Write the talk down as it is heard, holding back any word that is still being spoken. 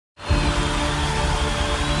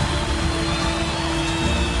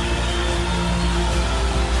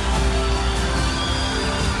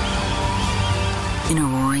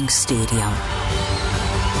stadium.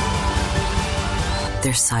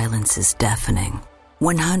 Their silence is deafening.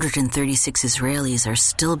 136 Israelis are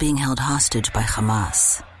still being held hostage by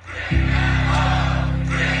Hamas.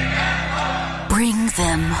 Bring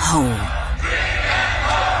them home.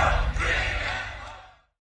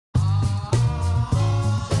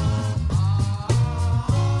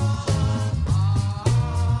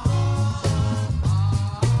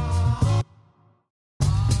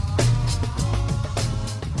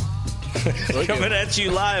 Coming at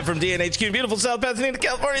you live from DNHQ, beautiful South Pasadena,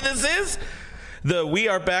 California. This is the We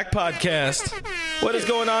Are Back podcast. What is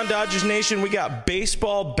going on, Dodgers Nation? We got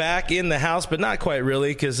baseball back in the house, but not quite really,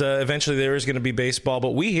 because eventually there is going to be baseball.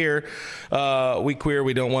 But we here, we queer,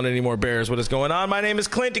 we don't want any more Bears. What is going on? My name is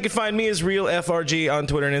Clint. You can find me as Real FRG on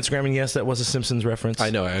Twitter and Instagram. And yes, that was a Simpsons reference. I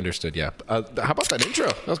know, I understood, yeah. How about that intro?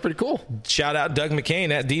 That was pretty cool. Shout out Doug McCain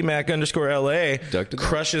at DMac_LA. Doug did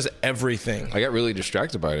crushes everything. I got really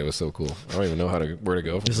distracted by it. It was so cool. I don't even know where to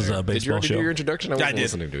go from This there. is a baseball Did you already show. do your introduction? I wasn't did.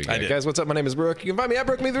 listening to it yet. I did. Guys, what's up? My name is Brooke. You can find me at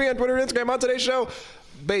BrookeMe3 on Twitter and Instagram. On today's show,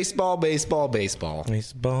 baseball. Baseball.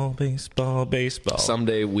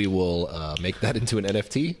 Someday we will make that into an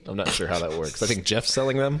NFT. I'm not sure how that works. I think Jeff's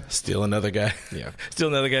selling them. Steal another guy. Yeah. Steal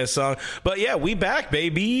another guy's song. But yeah, we back,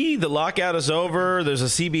 baby. The lockout is over. There's a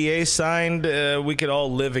CBA signed. We could all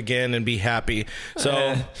live again and be happy.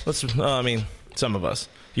 So some of us.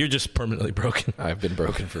 You're just permanently broken. I've been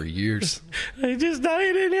broken for years. I just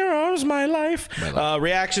died in your arms, my life.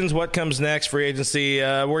 Reactions, what comes next, free agency.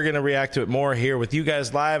 We're going to react to it more here with you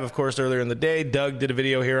guys live. Of course, earlier in the day, Doug did a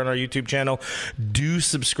video here on our YouTube channel. Do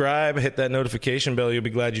subscribe. Hit that notification bell. You'll be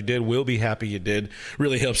glad you did. We'll be happy you did.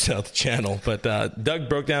 Really helps out the channel. But Doug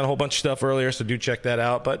broke down a whole bunch of stuff earlier, so do check that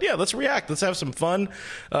out. But yeah, let's react. Let's have some fun.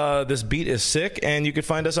 This beat is sick. And you can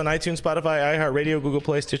find us on iTunes, Spotify, iHeartRadio, Google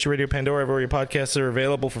Play, Stitcher Radio, Pandora, everywhere your podcasts are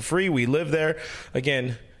available for free. We live there.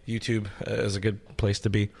 Again, YouTube is a good place to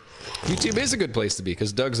be. YouTube is a good place to be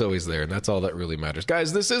because Doug's always there, and that's all that really matters.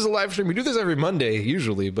 Guys, this is a live stream. We do this every Monday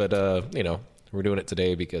usually, but we're doing it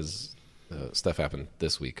today because stuff happened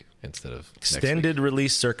this week instead of extended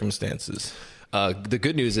release circumstances. The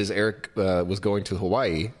good news is Eric was going to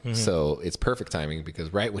Hawaii, so it's perfect timing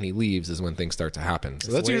because right when he leaves is when things start to happen.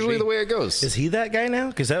 So that's usually the way it goes. Is he that guy now?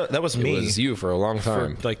 Because that was me. It was you for a long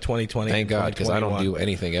time. For like 2020. Thank God, because I don't do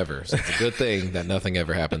anything ever. So it's a good thing that nothing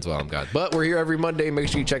ever happens while I'm gone. But we're here every Monday. Make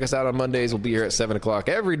sure you check us out on Mondays. We'll be here at 7 o'clock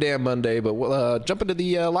every damn Monday. But we'll jump into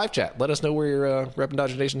the live chat. Let us know where you're repping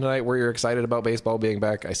Dodger Nation tonight, where you're excited about baseball being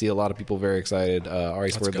back. I see a lot of people very excited.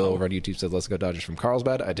 Ari Swerdlow over on YouTube says, "Let's go Dodgers" from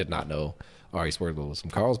Carlsbad. I did not know Ari Swerdlow was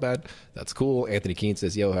from Carlsbad. That's cool. Anthony Keene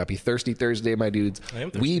says, "Yo, happy Thirsty Thursday, my dudes." I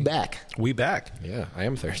am thirsty. We back. Yeah, I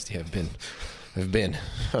am thirsty. I've been.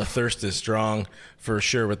 Thirst is strong for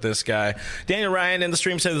sure with this guy. Daniel Ryan in the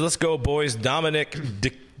stream says, "Let's go, boys." Dominic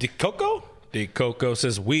DeCoco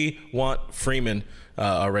says, "We want Freeman."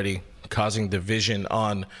 Already causing division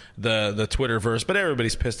on the Twitterverse, but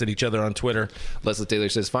everybody's pissed at each other on Twitter. Leslie Taylor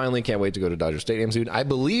says, "Finally, can't wait to go to Dodger Stadium soon." I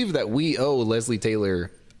believe that we owe Leslie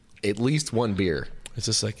Taylor at least one beer. Is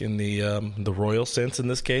this like in the royal sense in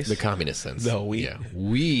this case? The communist sense. No,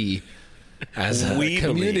 we as a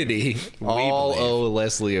community all owe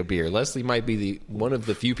Leslie a beer. Leslie might be one of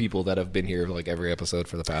the few people that have been here like every episode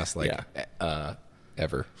for the past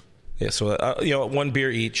ever. Yeah, so one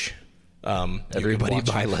beer each. Everybody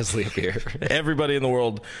buy Leslie a beer. Everybody in the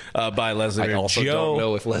world buy Leslie a beer. I also don't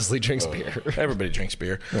know if Leslie drinks beer. Everybody drinks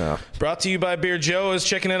beer. Yeah. Brought to you by Beer Joe is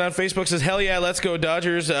checking in on Facebook. Says, "Hell yeah, let's go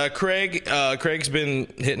Dodgers." Craig's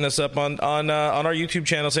been hitting us up on our YouTube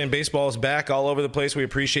channel saying baseball is back all over the place. We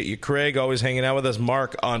appreciate you, Craig. Always hanging out with us.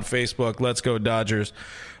 Mark on Facebook. Let's go Dodgers.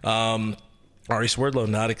 Ari Swerdlow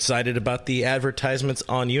not excited about the advertisements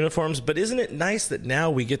on uniforms, but isn't it nice that now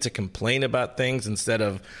we get to complain about things instead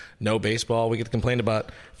of no baseball? We get to complain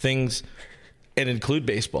about things and include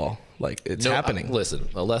baseball. Like, it's happening. Listen,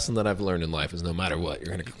 a lesson that I've learned in life is no matter what,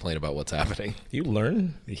 you're going to complain about what's happening. You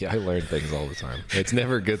learn? Yeah, I learn things all the time. It's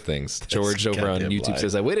never good things. George over on YouTube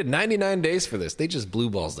says, "I waited 99 days for this." They just blue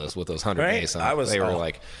balls us with those 100 days. They were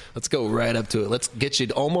like, let's go right up to it. Let's get you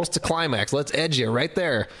almost to climax. Let's edge you right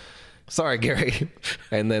there. Sorry, Gary.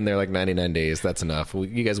 And then they're like 99 days. That's enough.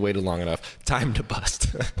 You guys waited long enough. Time to bust.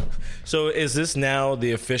 So is this now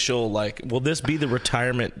the official, will this be the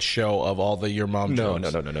retirement show of all the Your Mom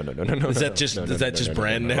jokes? No. Is that just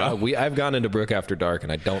brand now? I've gone into Brook After Dark,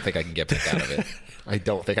 and I don't think I can get back out of it. I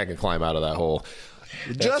don't think I can climb out of that hole.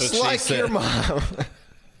 Just like your mom.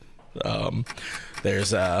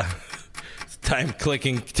 There's time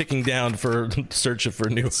ticking down for search for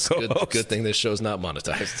new co-host. Good thing this show's not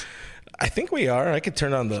monetized. I think we are. I could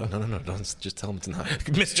turn on the... No. Don't just tell him it's not.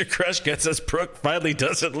 Mr. Crush gets us. Brooke finally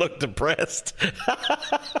doesn't look depressed.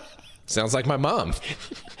 Sounds like my mom.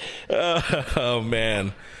 Oh,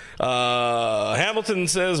 man. Hamilton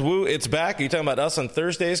says, woo, it's back. Are you talking about us on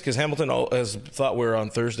Thursdays? Because Hamilton has thought we're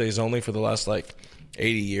on Thursdays only for the last,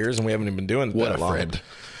 80 years, and we haven't even been doing it that long. What a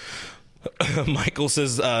friend. Michael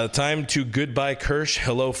says, time to goodbye Kirsch,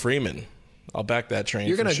 hello Freeman. I'll back that train.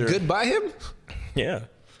 You're going to goodbye him? Yeah.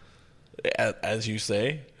 As you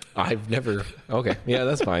say. I've never... Okay. Yeah,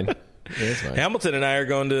 that's fine. Yeah, Hamilton and I are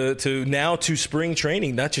going to spring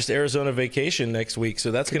training, not just Arizona vacation next week.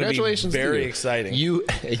 So that's going to be very exciting.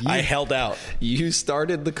 I held out. You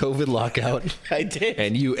started the COVID lockout. I did.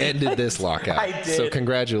 And you ended this lockout. I did. So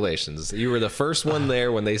congratulations. You were the first one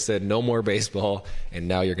there when they said no more baseball, and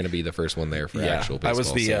now you're going to be the first one there for actual baseball. I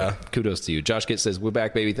was the... So kudos to you. Josh Gitt says, we're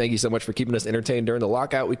back, baby. Thank you so much for keeping us entertained during the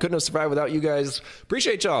lockout. We couldn't have survived without you guys.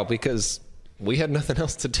 Appreciate y'all because... we had nothing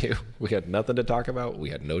else to do. We had nothing to talk about.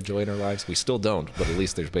 We had no joy in our lives. We still don't, but at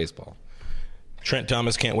least there's baseball. Trent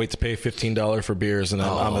Thomas can't wait to pay $15 for beers, and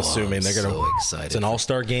I'm assuming they're going to... so excited. It's an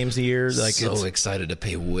all-star games a year. So excited to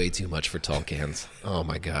pay way too much for tall cans. Oh,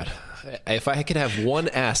 my God. If I could have one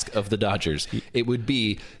ask of the Dodgers, it would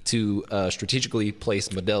be to strategically place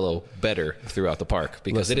Modelo better throughout the park,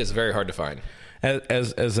 because it is very hard to find.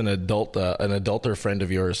 As an adulter friend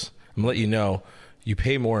of yours, I'm going to let you know, you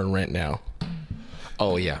pay more in rent now.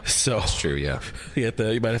 Oh yeah, so that's true. Yeah, you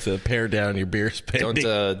might have to pare down your beer spending.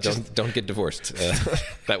 Don't get divorced.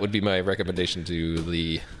 That would be my recommendation to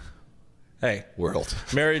the world.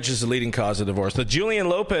 Marriage is the leading cause of divorce. The Julian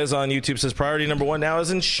Lopez on YouTube says priority number 1 now is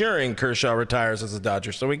ensuring Kershaw retires as a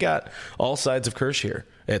Dodger. So we got all sides of Kersh here.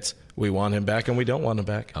 It's we want him back and we don't want him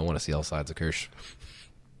back. I want to see all sides of Kersh,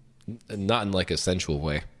 not in a sensual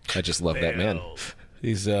way. I just love that man.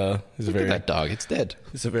 He's a very... that dog. It's dead.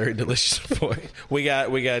 He's a very delicious boy. We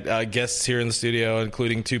got guests here in the studio,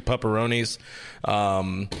 including 2 pupperonis.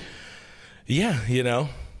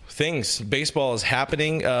 Things. Baseball is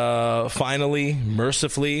happening. Finally,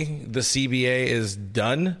 mercifully, the CBA is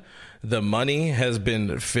done. The money has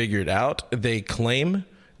been figured out. They claim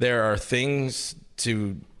there are things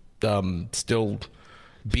to still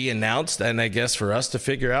be announced, and I guess for us to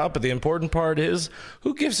figure out, but the important part is,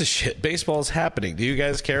 who gives a shit? Baseball's happening. Do you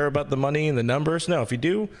guys care about the money and the numbers? No. If you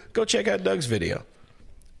do, go check out Doug's video.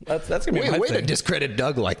 That's gonna be my way thing. To discredit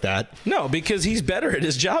Doug like that. No, because he's better at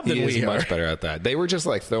his job than we are. He is much better at that. They were just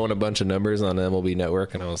throwing a bunch of numbers on MLB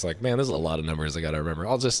Network, and I was like, man, there's a lot of numbers I got to remember.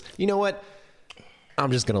 You know what? I'm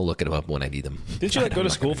just going to look them up when I need them. Didn't you go to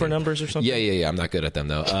school for numbers or something? Yeah. I'm not good at them,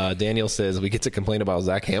 though. Daniel says we get to complain about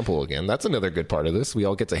Zach Hampel again. That's another good part of this. We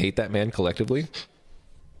all get to hate that man collectively.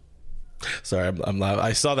 Sorry, I'm laughing.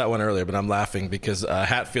 I saw that one earlier, but I'm laughing because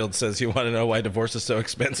Hatfield says, you want to know why divorce is so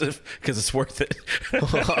expensive? Because it's worth it.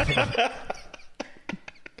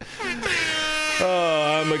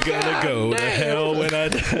 Oh, I'm gonna go to hell when I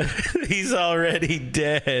die. He's already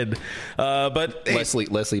dead. But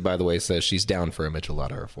Leslie, by the way, says she's down for a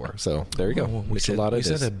Michelada or 4. So there you go. Michelada we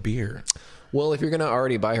said a beer. Well, if you're gonna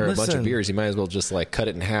already buy her a bunch of beers, you might as well just cut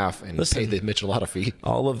it in half and pay the Michelada fee.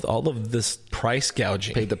 All of this price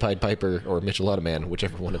gouging. Paid the Pied Piper or Michelada man,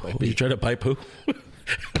 whichever one it might be. You try to pipe who?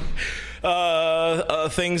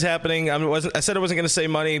 Things happening. I said I wasn't going to say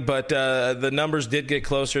money, but the numbers did get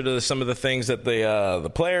closer to some of the things that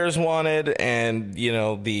the players wanted, and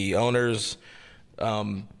the owners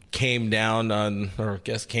came down on, or I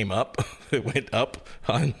guess came up. It went up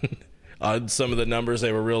on some of the numbers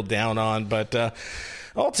they were real down on, but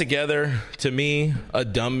altogether, to me, a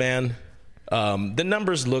dumb man. The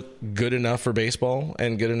numbers look good enough for baseball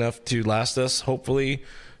and good enough to last us, hopefully,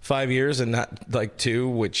 5 years and not 2,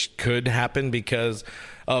 which could happen because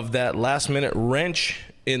of that last-minute wrench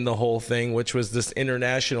in the whole thing, which was this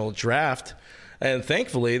international draft. And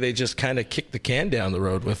thankfully, they just kind of kicked the can down the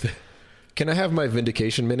road with it. Can I have my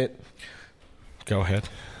vindication minute? Go ahead.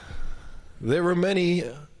 There were many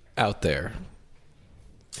out there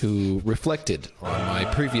who reflected on my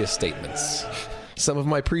previous statements. Some of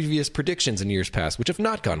my previous predictions in years past, which have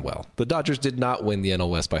not gone well. The Dodgers did not win the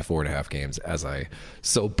NL West by 4.5 games, as I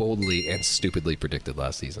so boldly and stupidly predicted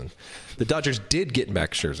last season. The Dodgers did get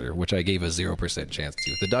Max Scherzer, which I gave a 0% chance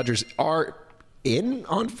to. The Dodgers are in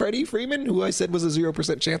on Freddie Freeman, who I said was a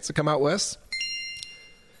 0% chance to come out west.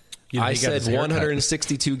 I said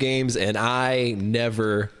 162 games, and I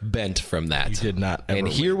never bent from that. You did not ever And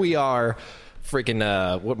here we are, freaking,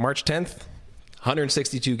 March 10th?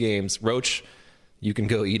 162 games. Roach, you can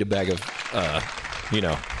go eat a bag of,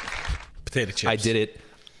 potato chips. I did it.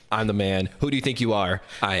 I'm the man. Who do you think you are?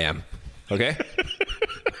 I am. Okay?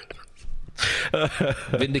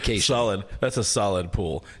 Vindication. Solid. That's a solid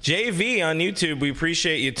pool. JV on YouTube, we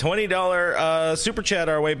appreciate you. $20 super chat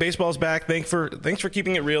our way. Baseball's back. Thanks for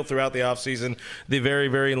keeping it real throughout the offseason. The very,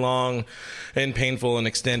 very long and painful and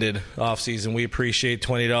extended offseason. We appreciate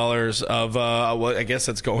 $20 of, well, I guess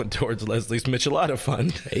that's going towards Leslie's Michelada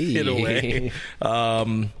Fund. Hey. In a way.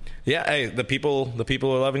 Yeah, hey, the people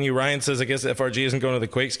are loving you. Ryan says, I guess FRG isn't going to the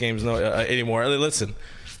Quakes games anymore. Listen,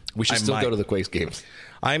 we should still go to the Quakes games.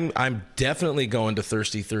 I'm definitely going to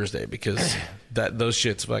Thirsty Thursday because those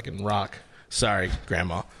shits fucking rock. Sorry,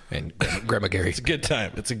 Grandma. And Grandma Gary. It's a good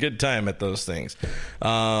time. It's a good time at those things.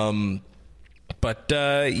 But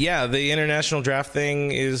yeah, the international draft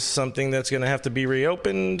thing is something that's going to have to be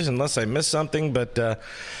reopened unless I miss something. But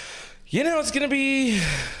it's going to be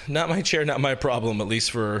not my chair, not my problem, at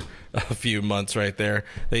least for a few months right there.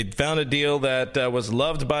 They found a deal that was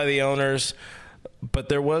loved by the owners, but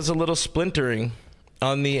there was a little splintering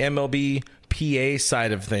on the MLBPA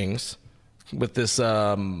side of things with this.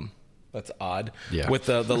 That's odd. Yeah. With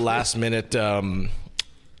the last minute,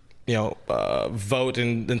 vote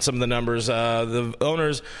and some of the numbers. The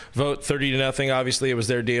owners vote 30-0. Obviously, it was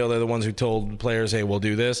their deal. They're the ones who told players, "Hey, we'll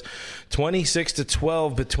do this."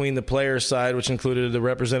 26-12 between the players' side, which included a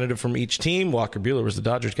representative from each team. Walker Buehler was the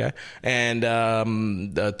Dodgers guy, and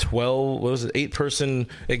 8-person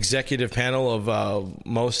executive panel of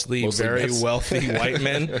mostly very wealthy white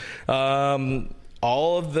men.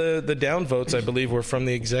 All of the down votes, I believe, were from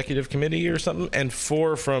the executive committee or something, and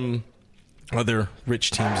 4 from other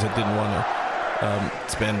rich teams that didn't want to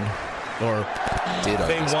spend or they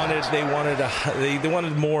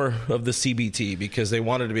wanted more of the CBT because they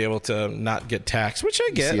wanted to be able to not get taxed, which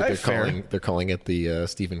I get. They're calling it the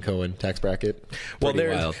Stephen Cohen tax bracket. Well,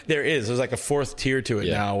 there is. There's like a 4th tier to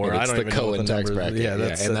it now where I don't even know Cohen tax bracket. Yeah,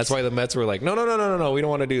 that's why the Mets were like, no, we don't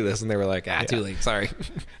want to do this, and they were like, too late. Sorry.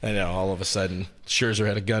 I know. All of a sudden, Scherzer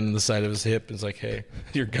had a gun in the side of his hip. It's like, hey,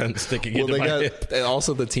 your gun's sticking into my hip. And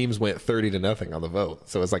also, the teams went 30-0 on the vote,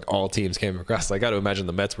 so it's like all teams came across. I got to imagine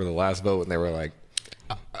the Mets were the last vote, and they were like,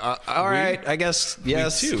 all right, I guess,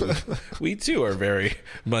 yes. We too are very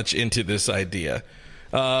much into this idea.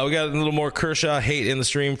 We got a little more Kershaw hate in the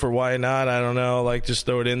stream for why not. I don't know. Just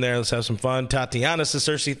throw it in there. Let's have some fun. Tatiana says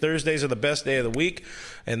Thirsty Thursdays are the best day of the week,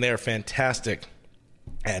 and they're fantastic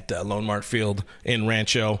at Lone Mart Field in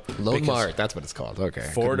Rancho. Lone Mart, that's what it's called.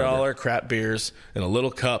 Okay. $4 crap beers in a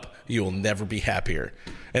little cup. You will never be happier.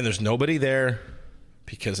 And there's nobody there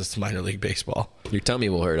because it's minor league baseball. Your tummy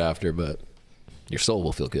will hurt after, but your soul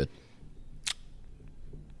will feel good.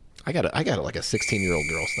 I got like a 16-year-old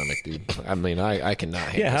girl stomach, dude. I mean, I cannot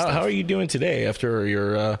handle stuff. How are you doing today after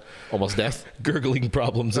your almost death gurgling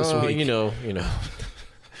problems this week? You know.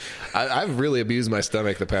 I've really abused my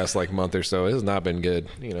stomach the past month or so. It has not been good.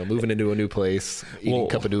 Moving into a new place, eating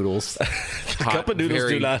cup of noodles. Cup of noodles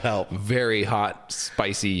do not help. Very hot,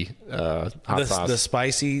 spicy hot sauce. The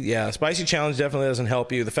spicy challenge definitely doesn't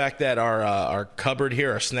help you. The fact that our cupboard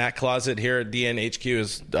here, our snack closet here at DNHQ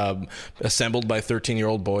is assembled by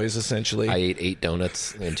 13-year-old boys, essentially. I ate 8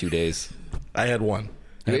 donuts in 2 days. I had one.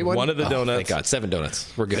 You ate one of the donuts. Thank God. 7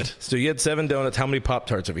 donuts. We're good. So you had 7 donuts. How many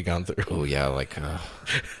Pop-Tarts have you gone through? Oh, yeah,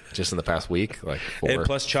 just in the past week, 4. And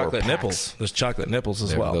plus chocolate nipples. There's chocolate nipples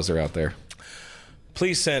as well. Those are out there.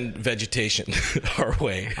 Please send vegetation our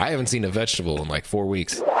way. I haven't seen a vegetable in 4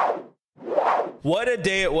 weeks. What a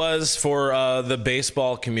day it was for the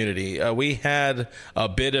baseball community. We had a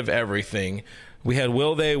bit of everything. We had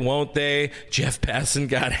will they, won't they? Jeff Passan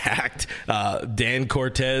got hacked. Dan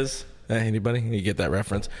Cortez. Anybody? You get that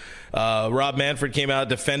reference? Rob Manfred came out,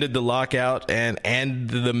 defended the lockout, and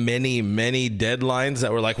the many, many deadlines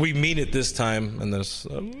that were like, we mean it this time. And there's,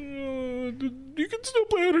 you can still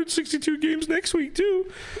play 162 games next week,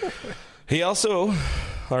 too. He also,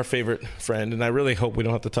 our favorite friend, and I really hope we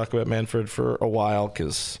don't have to talk about Manfred for a while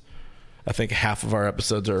because I think half of our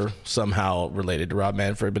episodes are somehow related to Rob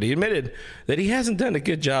Manfred, but he admitted that he hasn't done a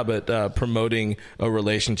good job at promoting a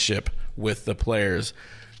relationship with the players.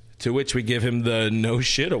 To which we give him the No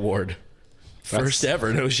Shit Award. First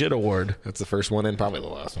ever No Shit Award. That's the first one and probably the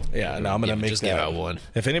last one. Yeah, no, I'm going to make just give out one.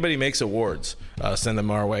 If anybody makes awards, send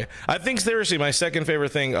them our way. I think, seriously, my second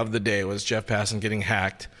favorite thing of the day was Jeff Passan getting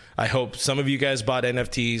hacked. I hope some of you guys bought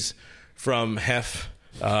NFTs from Hef.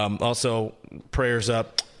 Also, prayers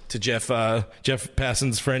up to Jeff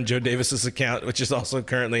Passan's friend Joe Davis's account, which is also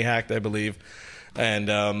currently hacked, I believe.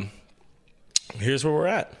 And here's where we're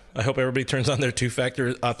at. I hope everybody turns on their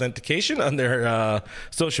 2-factor authentication on their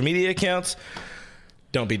social media accounts.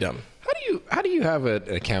 Don't be dumb. How do you have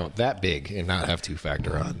an account that big and not have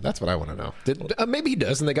 2-factor on? That's what I want to know. Maybe he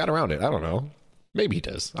does, and they got around it. I don't know. Maybe he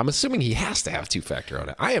does. I'm assuming he has to have two-factor on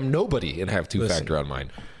it. I am nobody and have two-factor on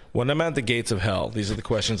mine. When I'm at the gates of hell, these are the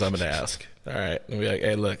questions I'm going to ask. All right. I'll be like,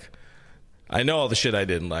 hey, look, I know all the shit I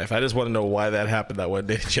did in life. I just want to know why that happened that one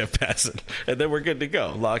day to Jeff Passan. And then we're good to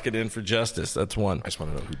go. Lock it in for justice. That's one. I just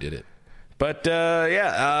want to know who did it. But,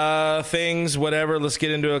 things, whatever. Let's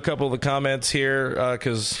get into a couple of the comments here,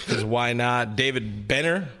 because why not? David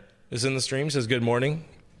Benner is in the stream, says, good morning.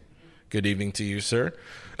 Good evening to you, sir.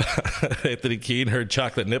 Anthony Keene heard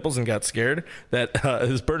chocolate nipples and got scared that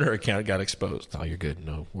his burner account got exposed. Oh, you're good.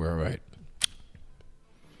 No, we're all right.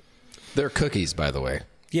 They're cookies, by the way.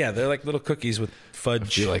 Yeah, they're like little cookies with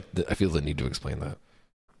fudge. I feel the need to explain that.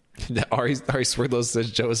 Ari Swirlos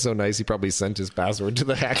says Joe is so nice he probably sent his password to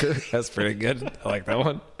the hacker. That's pretty good. I like that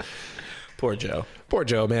one. Poor Joe. Poor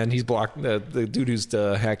Joe, man. He's blocked. The dude who's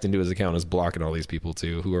hacked into his account is blocking all these people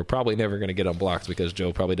too, who are probably never going to get unblocked because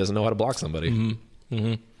Joe probably doesn't know how to block somebody. Mm-hmm.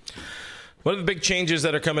 Mm-hmm. One of the big changes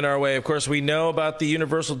that are coming our way, of course, we know about the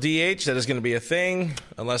universal DH. That is going to be a thing,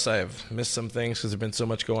 unless I have missed some things because there's been so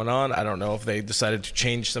much going on. I don't know if they decided to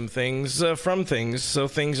change some things from things, so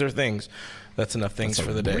things are things. That's enough things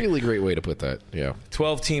for the day. Really great way to put that, yeah.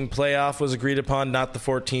 12-team playoff was agreed upon, not the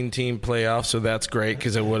 14-team playoff, so that's great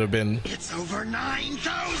because it would have been... It's over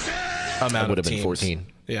 9,000! Amount it would have been been 14.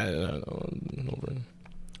 Yeah, over.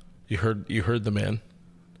 You heard the man.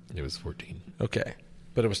 It was 14. Okay,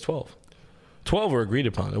 but it was 12. 12 were agreed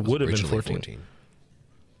upon. It would have been 14.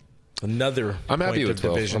 Another I'm happy with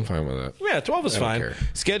 12. Division. I'm fine with that. Yeah, 12 is fine. Care.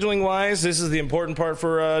 Scheduling-wise, this is the important part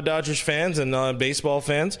for Dodgers fans and baseball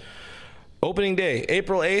fans. Opening day,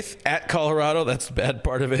 April 8th at Colorado. That's the bad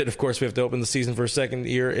part of it. Of course, we have to open the season for a second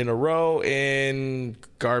year in a row in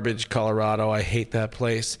garbage Colorado. I hate that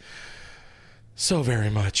place so very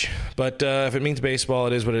much. But if it means baseball,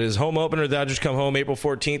 it is what it is. Home opener, the Dodgers come home April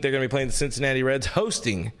 14th. They're going to be playing the Cincinnati Reds,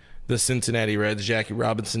 hosting the Cincinnati Reds. Jackie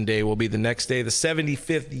Robinson Day will be the next day, the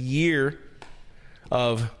 75th year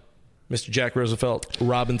of Mr. Jack Roosevelt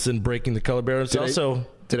Robinson breaking the color barrier.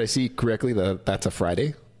 Did I see correctly that that's a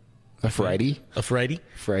Friday? A Friday? A Friday?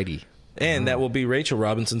 Friday. And that will be Rachel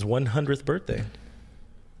Robinson's 100th birthday.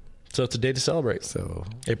 So it's a day to celebrate. So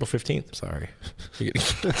April 15th. Sorry. You're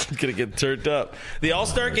going to get turned up. The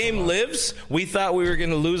All-Star game lives. We thought we were going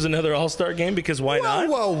to lose another All-Star game because why not?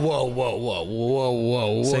 Whoa.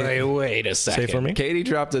 Wait a second. Say for me. Katie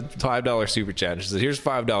dropped a $5 super chat. She said, here's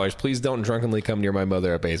 $5. Please don't drunkenly come near my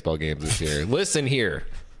mother at baseball games this year. Listen here.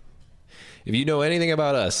 If you know anything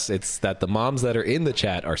about us, it's that the moms that are in the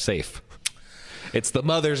chat are safe. It's the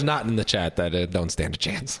mothers not in the chat that don't stand a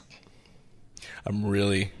chance. I'm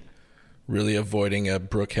really avoiding a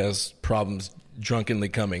Brooke has problems drunkenly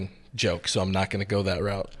coming joke, so I'm not going to go that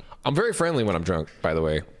route. I'm very friendly when I'm drunk, by the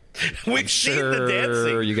way. We've seen the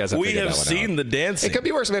dancing. You guys have we have seen the dancing. It could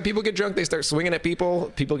be worse, man. People get drunk, they start swinging at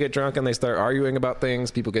people. People get drunk and they start arguing about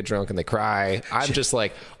things. People get drunk and they cry. I'm just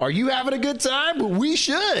like, are you having a good time? We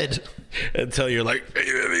should. Until you're like, are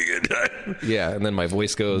you having a good time? Yeah, and then my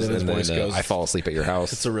voice goes, and then I fall asleep at your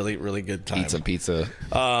house. It's a really, really good time. Eat some pizza.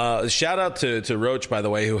 Shout out to Roach, by the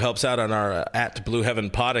way, who helps out on our at Blue Heaven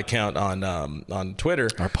Pod account on Twitter.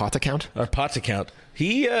 Our pot account? Our pot account.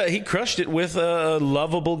 He crushed it with a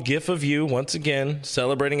lovable gif of you once again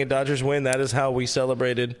celebrating a Dodgers win. That is how we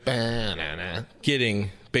celebrated getting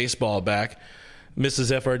baseball back.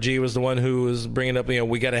 Mrs. FRG was the one who was bringing up,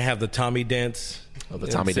 we got to have the Tommy dance. The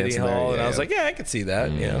Tommy City dance Hall, there, yeah, and I was like, yeah, I could see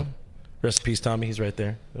that. Rest in peace, Tommy. He's right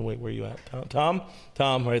there. Wait, where are you at, Tom?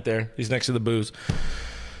 Tom, right there. He's next to the booze.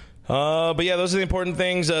 But yeah, those are the important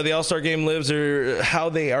things. The All-Star Game lives are how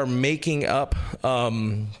they are making up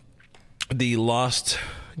the lost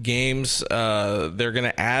games. They're going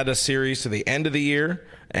to add a series to the end of the year,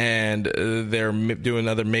 and they're doing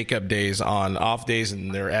other makeup days on off days,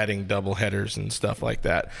 and they're adding double headers and stuff like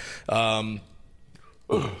that.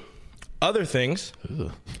 Other things,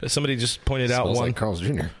 somebody just pointed out Smells one. like Carl's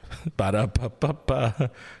Jr.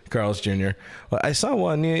 Carl's Jr. Well, I saw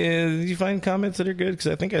one. Did you find comments that are good? Because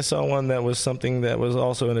I think I saw one that was something that was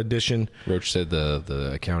also an addition. Roach said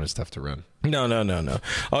the account is tough to run. No.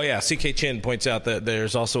 Oh, yeah. CK Chin points out that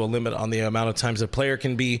there's also a limit on the amount of times a player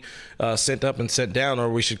can be sent up and sent down, or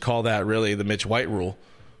we should call that really the Mitch White rule.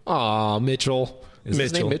 Aw, Mitchell. Is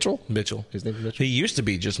his name Mitchell? Mitchell. His name is Mitchell? He used to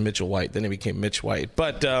be just Mitchell White. Then he became Mitch White.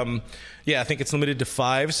 But, yeah, I think it's limited to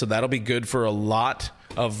 5, so that'll be good for a lot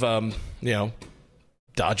of,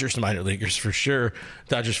 Dodgers minor leaguers for sure.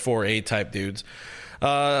 Dodgers 4A type dudes.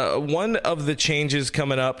 One of the changes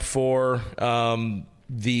coming up for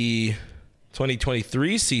the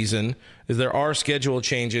 2023 season is there are schedule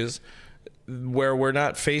changes where we are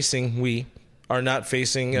not facing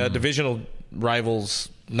divisional rivals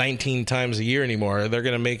 19 times a year anymore. They're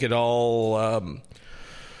going to make it all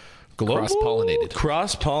global?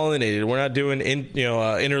 Cross-pollinated. We're not doing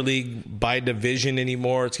interleague by division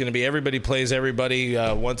anymore. It's going to be everybody plays everybody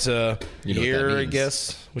once a year, I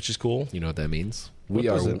guess, which is cool. You know what that means? We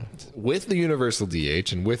are, with the universal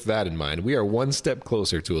DH, and with that in mind, we are one step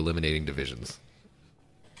closer to eliminating divisions.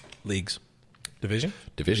 Leagues.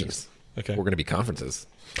 Divisions. Okay. We're going to be conferences.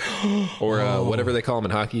 Or whatever they call them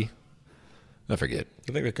in hockey. I forget.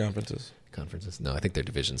 I think they're conferences. Conferences? No, I think they're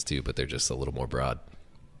divisions too, but they're just a little more broad.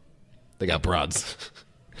 They got broads.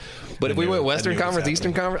 But if we went Western Conference,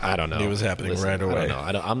 Eastern Conference, I don't know. It was happening right away.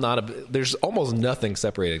 I don't know. There's almost nothing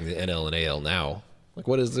separating the NL and AL now. Like,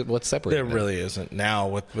 what is it? What's separating? There really isn't now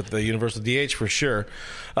with the universal DH for sure.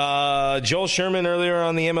 Joel Sherman earlier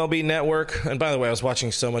on the MLB Network. And by the way, I was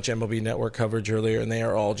watching so much MLB Network coverage earlier, and they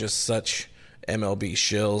are all just such MLB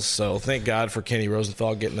shills. So thank God for Kenny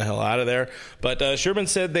Rosenthal getting the hell out of there. But Sherman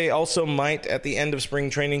said they also might, at the end of spring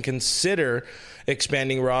training, consider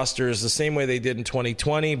expanding rosters the same way they did in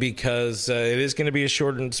 2020 because it is going to be a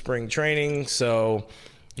shortened spring training. So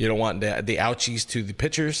you don't want the ouchies to the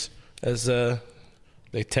pitchers, as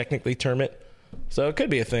they technically term it. So it could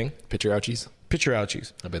be a thing. Pitcher ouchies? Pitcher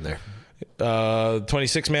ouchies. I've been there.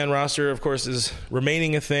 26-man roster, of course, is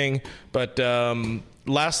remaining a thing. But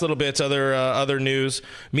last little bits, other news.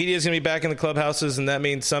 Media is going to be back in the clubhouses, and that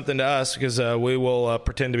means something to us because we will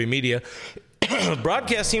pretend to be media.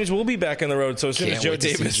 Broadcast teams will be back on the road. So as soon as Joe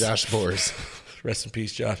Davis... Josh Boers. Rest in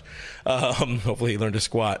peace, Josh. Hopefully he learned to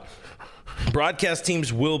squat. Broadcast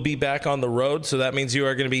teams will be back on the road, so that means you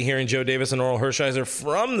are going to be hearing Joe Davis and Oral Hershiser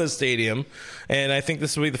from the stadium. And I think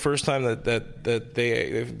this will be the first time that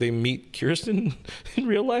they meet Kirsten in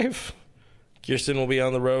real life. Kirsten will be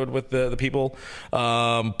on the road with the people.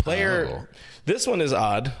 This one is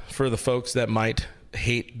odd for the folks that might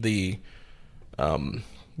hate the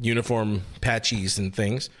uniform patches and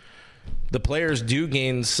things. The players do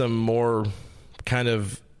gain some more kind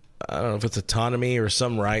of, I don't know if it's autonomy or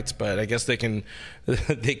some rights, but I guess they can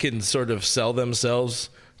sort of sell themselves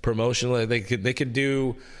promotionally. They could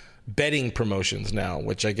do betting promotions now,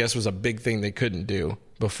 which I guess was a big thing they couldn't do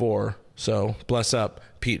before. So bless up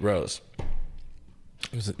Pete Rose.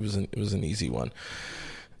 It was an easy one.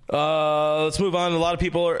 Let's move on. A lot of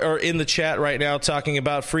people are in the chat right now talking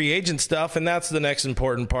about free agent stuff, and that's the next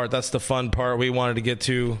important part. That's the fun part we wanted to get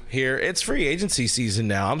to here. It's free agency season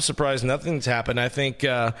now. I'm surprised nothing's happened. I think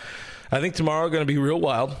tomorrow going to be real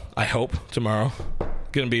wild. I hope tomorrow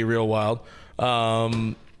going to be real wild.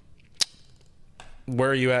 Where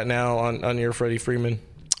are you at now on your Freddie Freeman?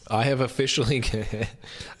 I have officially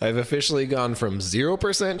gone from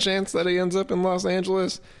 0% chance that he ends up in Los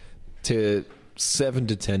Angeles to 7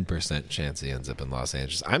 to 10% chance he ends up in Los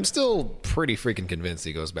Angeles. I'm still pretty freaking convinced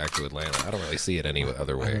he goes back to Atlanta. I don't really see it any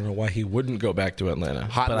other way. I don't know why he wouldn't go back to Atlanta.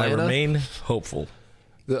 Atlanta? I remain hopeful.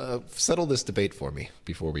 Settle this debate for me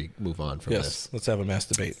before we move on from this. Yes, let's have a mass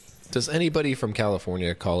debate. Does anybody from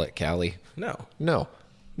California call it Cali? No.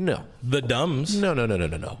 The Dumbs. No.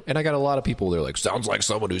 And I got a lot of people, they're like, sounds like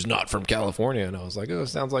someone who's not from California. And I was like,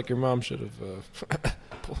 sounds like your mom should have...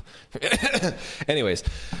 Anyways,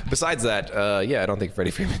 besides that, I don't think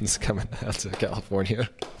Freddie Freeman's coming out to California.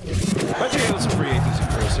 Why don't you handle some free agency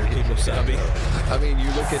first, sir, Keith Sabi? I mean, you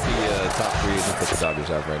look at the top free agents that the Dodgers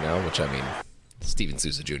have right now, which, I mean, Steven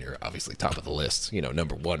Souza Jr., obviously top of the list.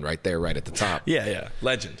 Number one right there, right at the top. Yeah.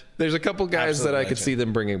 Legend. There's a couple guys Absolute that I legend. could see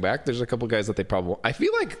them bringing back. There's a couple guys that they probably... I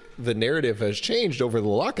feel like the narrative has changed over the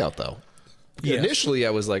lockout, though. Yes. Initially,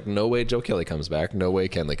 I was like, no way Joe Kelly comes back. No way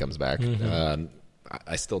Kenley comes back. Mm-hmm.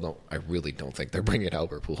 I really don't think they're bringing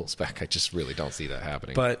Albert Pujols back. I just really don't see that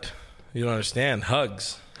happening. But you don't understand.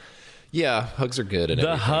 Hugs. Yeah, hugs are good.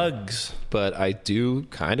 The hugs. But I do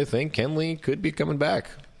kind of think Kenley could be coming back.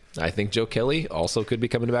 I think Joe Kelly also could be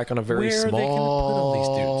coming back on a very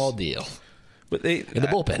small deal. But in the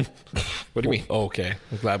bullpen. What do you mean? Okay.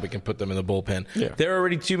 I'm glad we can put them in the bullpen. Yeah. There are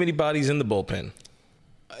already too many bodies in the bullpen.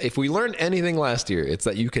 If we learned anything last year, it's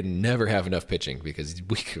that you can never have enough pitching because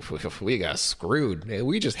we got screwed.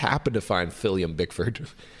 We just happened to find William Bickford.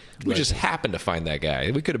 We just happened to find that guy.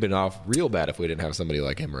 We could have been off real bad if we didn't have somebody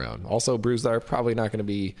like him around. Also, Brusdar probably not going to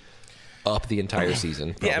be up the entire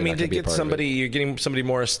season. Yeah, I mean, to get somebody, you're getting somebody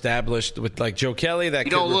more established with like Joe Kelly that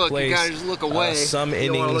could replace. You gotta just look away. Some you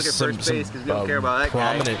don't innings, look at first base because we don't care about that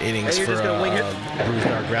prominent guy. innings and for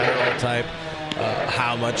Brusdar Gratterall type.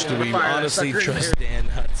 How much do we honestly trust Dan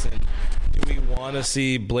Hudson? Do we want to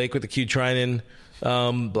see Blake with the Q Trinan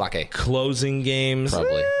closing games?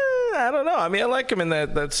 Probably. I don't know. I mean, I like him in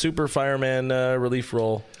that super fireman relief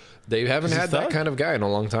role. They haven't had that kind of guy in a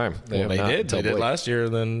long time. They did. They did last year.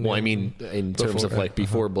 Then, well, I mean, in terms of like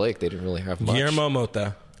before Blake, they didn't really have much. Guillermo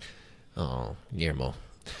Mota. Oh, Guillermo.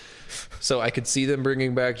 So I could see them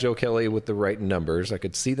bringing back Joe Kelly with the right numbers. I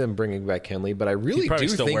could see them bringing back Kenley, but I really do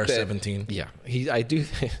still think wear that 17. Yeah, I do.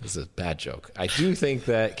 This is a bad joke. I do think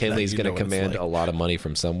that Kenley's going to command a lot of money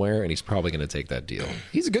from somewhere, and he's probably going to take that deal.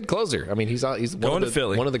 He's a good closer. I mean, he's one of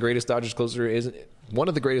the greatest Dodgers closers. One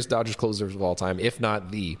of the greatest Dodgers closers of all time, if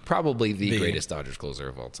not probably the greatest Dodgers closer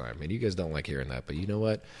of all time. And you guys don't like hearing that, but you know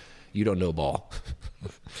what? You don't know ball.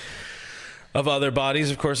 Of other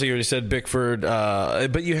bodies, of course, I already said Bickford,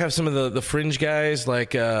 but you have some of the fringe guys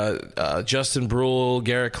like Justin Brule,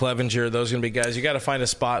 Garrett Clevenger. Those are going to be guys. You got to find a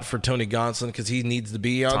spot for Tony Gonsolin because he needs to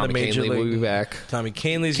be on the major league. Will be back. Tommy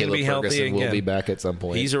Kahnle's going to be healthy again. Will be back at some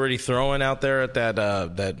point. He's already throwing out there at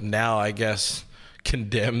that now I guess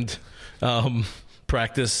condemned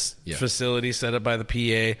practice facility set up by the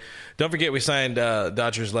PA. Don't forget we signed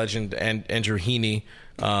Dodgers legend Andrew Heaney.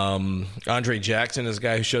 Andre Jackson is a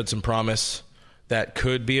guy who showed some promise that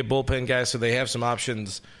could be a bullpen guy, so they have some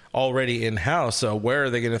options already in-house. So where are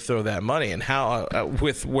they going to throw that money, and how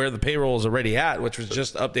with where the payroll is already at, which was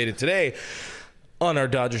just updated today on our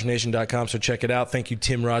DodgersNation.com, so check it out. Thank you,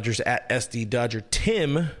 Tim Rogers at SD Dodger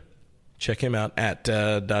Tim. Check him out at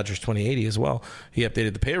Dodgers 2080 as well. He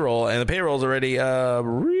updated the payroll, and the payroll's already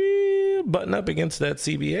button up against that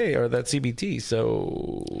CBA or that CBT,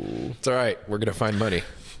 so it's all right. We're gonna find money.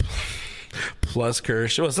 Plus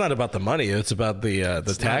Kershaw. Well, it's not about the money. It's about the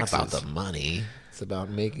taxes. It's not about the money. It's about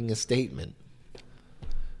making a statement.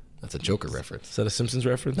 That's a Joker reference. Is that a Simpsons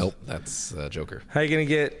reference? Nope, that's Joker. How are you gonna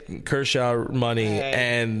get Kershaw money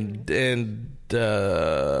and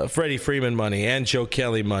Freddie Freeman money and Joe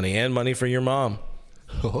Kelly money and money for your mom?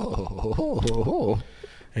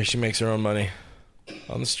 And she makes her own money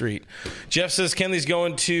on the street. Jeff says Kenley's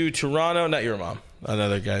going to Toronto. Not your mom.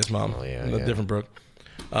 Another guy's mom. Oh, yeah. Different Brooke.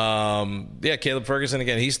 Caleb Ferguson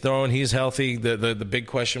again. He's throwing. He's healthy. The big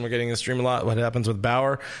question we're getting in the stream a lot. What happens with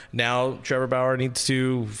Bauer? Now Trevor Bauer needs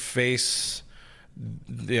to face.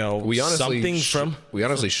 We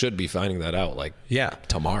honestly should be finding that out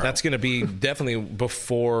tomorrow. That's going to be definitely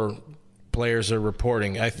before players are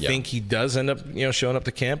reporting. I think he does end up showing up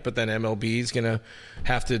to camp, but then MLB is going to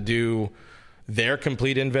have to do their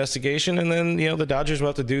complete investigation, and then the Dodgers will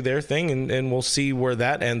have to do their thing, and we'll see where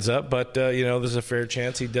that ends up. But there's a fair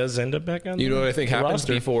chance he does end up back on. You know what I think happens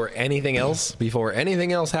before anything else? Before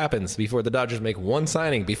anything else happens, before the Dodgers make one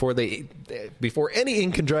signing, before any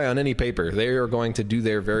ink can dry on any paper, they are going to do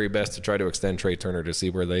their very best to try to extend Trey Turner to see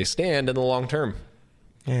where they stand in the long term.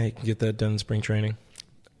 Yeah, you can get that done in spring training.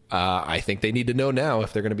 I think they need to know now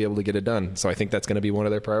if they're going to be able to get it done. So I think that's going to be one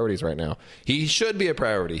of their priorities right now. He should be a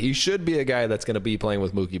priority. He should be a guy that's going to be playing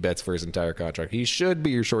with Mookie Betts for his entire contract. He should be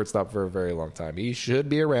your shortstop for a very long time. He should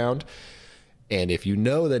be around. And if you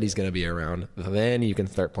know that he's going to be around, then you can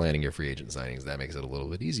start planning your free agent signings. That makes it a little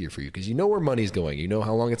bit easier for you because you know where money's going. You know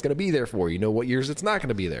how long it's going to be there for. You know what years it's not going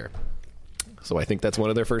to be there. So I think that's one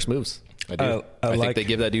of their first moves. I do. I think they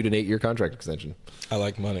give that dude an 8-year contract extension. I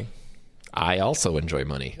like money. I also enjoy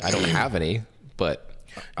money. I don't have any, but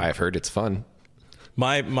I've heard it's fun.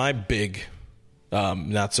 My big,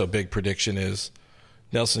 not so big prediction is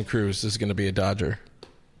Nelson Cruz is going to be a Dodger.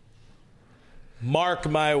 Mark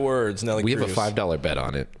my words, Nelly Cruz. We have a $5 bet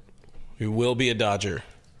on it. He will be a Dodger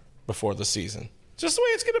before the season. Just the way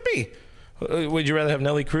it's going to be. Would you rather have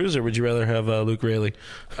Nelly Cruz or would you rather have Luke Raley?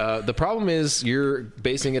 The problem is you're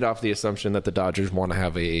basing it off the assumption that the Dodgers want to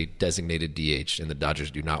have a designated DH, and the Dodgers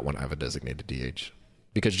do not want to have a designated DH.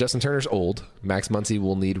 Because Justin Turner's old, Max Muncy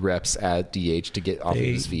will need reps at DH to get off of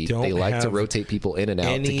his feet. They like to rotate people in and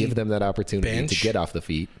out to give them that opportunity to get off the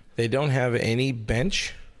feet. They don't have any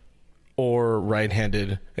bench or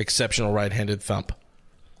exceptional right-handed thump.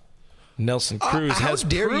 Nelson Cruz has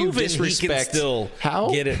proven he can still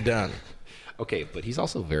get it done. Okay, but he's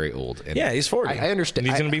also very old. And he's 40. I understand.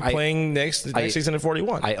 He's going to be playing next season at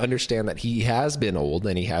 41. I understand that he has been old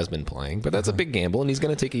and he has been playing, but that's a big gamble, and he's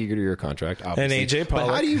going to take a year-to-year contract, obviously. And A.J.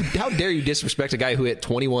 Pollock. But how dare you disrespect a guy who hit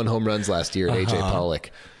 21 home runs last year, A.J.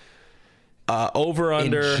 Pollock?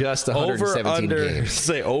 Over-under. In just 117 games.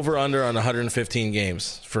 Say over-under on 115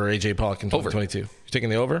 games for A.J. Pollock in 2022. You're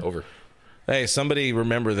taking the over? Over. Hey, somebody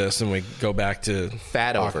remember this and we go back to...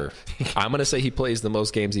 Fat over. I'm going to say he plays the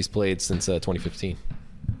most games he's played since 2015.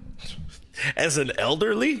 As an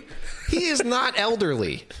elderly? He is not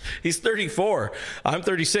elderly. He's 34. I'm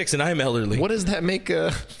 36 and I'm elderly. What does that make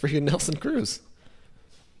for you, Nelson Cruz?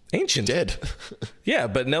 Ancient. Dead. Yeah,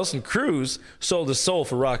 but Nelson Cruz sold his soul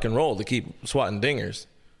for rock and roll to keep swatting dingers.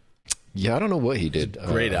 Yeah, I don't know what he did.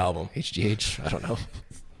 Great album. HGH, I don't know.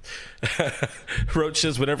 Roach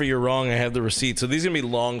says, whenever you're wrong, I have the receipt. So these are going to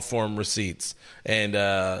be long-form receipts.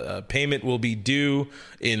 And payment will be due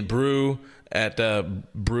in brew at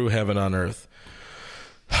Brew Heaven on Earth.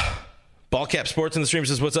 Ballcap Sports in the stream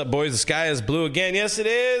says, what's up, boys? The sky is blue again. Yes, it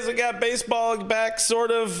is. We got baseball back sort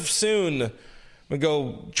of soon. We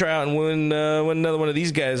go try out and win another one of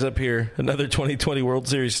these guys up here. Another 2020 World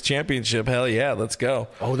Series championship. Hell yeah, let's go.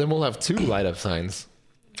 Oh, then we'll have 2 light-up signs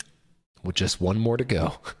with just 1 more to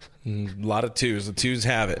go. A lot of 2s. The 2s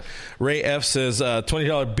have it. Ray F says,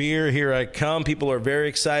 $20 beer, here I come. People are very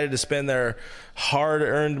excited to spend their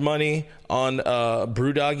hard-earned money on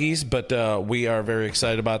brew doggies, but we are very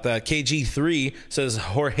excited about that. KG3 says,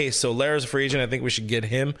 Jorge Soler is a free agent. I think we should get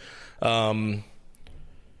him.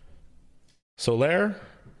 Soler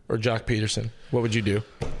or Jock Peterson? What would you do?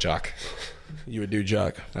 Jock. You would do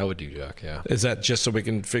Jock. I would do Jock, yeah. Is that just so we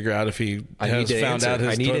can figure out if he has found out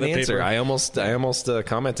his toilet paper? I almost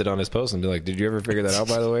commented on his post and be like, did you ever figure that out,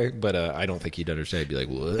 by the way? But I don't think he'd understand. He'd be like,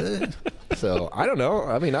 what? So, I don't know.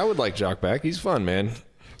 I mean, I would like Jock back. He's fun, man.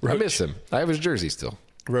 Roach. I miss him. I have his jersey still.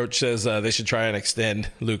 Roach says they should try and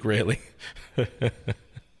extend Luke Raley.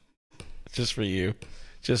 Just for you.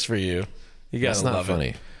 Just for you. You gotta love it. That's not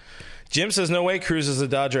funny. Jim says, no way Cruz is a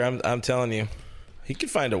Dodger. I'm telling you. He can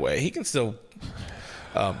find a way. He can still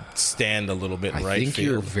stand a little bit in right field. I think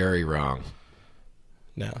you're very wrong.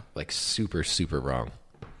 No. Like super, super wrong.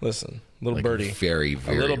 Listen, little birdie. Very,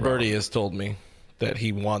 very a little wrong. birdie has told me that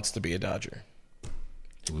he wants to be a Dodger.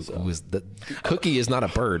 Cookie is not a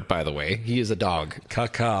bird, by the way. He is a dog.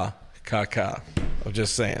 Kaka. I'm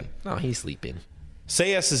just saying. No, he's sleeping.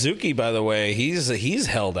 Seiya Suzuki, by the way, he's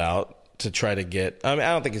held out to try to get. I mean,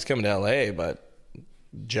 I don't think he's coming to L.A., but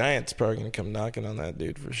Giants probably going to come knocking on that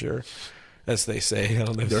dude for sure, as they say. I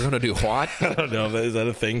don't know. They're going to do what? I don't know. Is that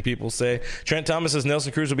a thing people say? Trent Thomas says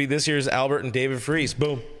Nelson Cruz will be this year's Albert and David Freese.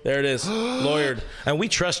 Boom. There it is. Lawyered. And we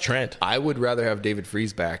trust Trent. I would rather have David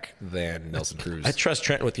Freese back than Nelson Cruz. I trust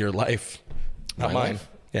Trent with your life. Not mine. Life?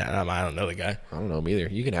 Yeah, I don't know the guy. I don't know him either.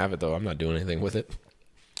 You can have it, though. I'm not doing anything with it.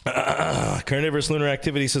 Carnivorous Lunar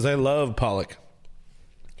Activity says, I love Pollock.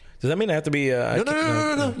 Does that mean I have to be...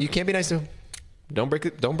 No. You can't be nice to him. Don't break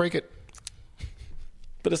it.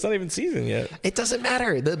 But it's not even season yet. It doesn't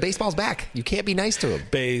matter. The baseball's back. You can't be nice to him.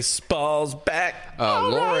 Baseball's back.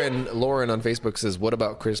 Lauren on Facebook says, what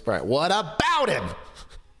about Chris Bryant? What about him?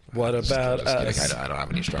 What about us? I don't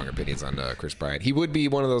have any strong opinions on Chris Bryant. He would be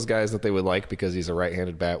one of those guys that they would like because he's a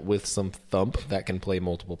right-handed bat with some thump that can play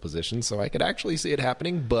multiple positions. So I could actually see it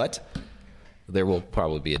happening, but there will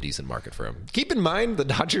probably be a decent market for him. Keep in mind, the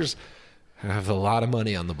Dodgers have a lot of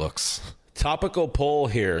money on the books. Topical poll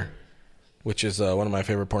here, which is one of my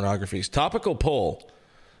favorite pornographies. Topical poll.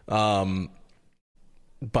 By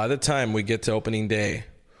the time we get to opening day,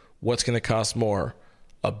 what's going to cost more?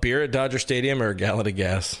 A beer at Dodger Stadium or a gallon of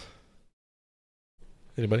gas?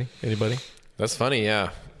 Anybody? That's funny, yeah.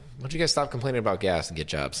 Why don't you guys stop complaining about gas and get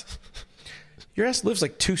jobs? Your ass lives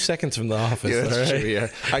like 2 seconds from the office. Yeah, that's true, yeah.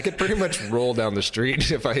 I could pretty much roll down the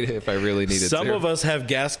street if I really needed to. Some of us have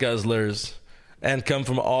gas guzzlers and come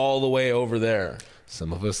from all the way over there.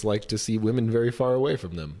 Some of us like to see women very far away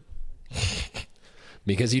from them.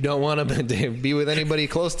 Because you don't want to be with anybody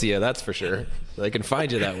close to you, that's for sure. They can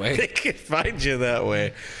find you that way. They can find you that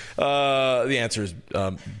way. The answer is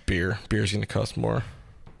beer. Beer's going to cost more.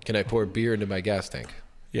 Can I pour beer into my gas tank?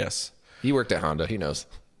 Yes. He worked at Honda. He knows.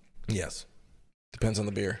 Yes. Depends on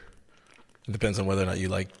the beer. It depends on whether or not you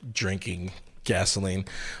like drinking gasoline.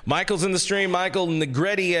 Michael's in the stream. Michael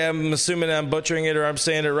Negretti. I'm assuming I'm butchering it or I'm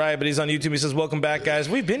saying it right, but he's on YouTube. He says, welcome back, guys.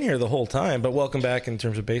 We've been here the whole time, but welcome back in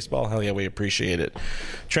terms of baseball. Hell yeah, we appreciate it.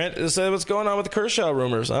 Trent said, what's going on with the Kershaw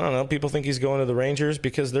rumors? I don't know. People think he's going to the Rangers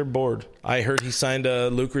because they're bored. I heard he signed a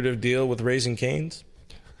lucrative deal with Raising Cane's.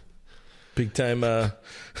 Big time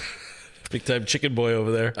chicken boy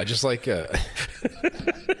over there. I just like how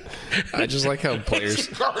players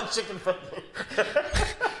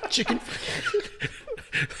chicken.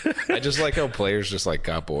 I just like how players just like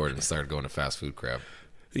got bored and started going to fast food crap.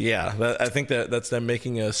 Yeah, I think that's them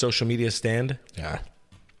making a social media stand.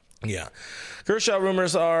 Yeah. Kershaw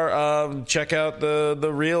rumors are check out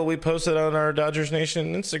the reel we posted on our Dodgers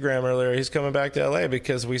Nation Instagram earlier. He's coming back to LA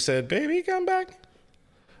because we said, baby, come back.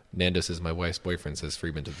 Nando says my wife's boyfriend says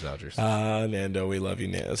Freeman to the Dodgers. Nando, we love you,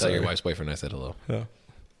 Nando. Tell your wife's boyfriend I said hello. Oh,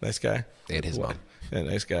 nice guy. And his mom. Yeah,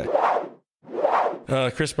 nice guy.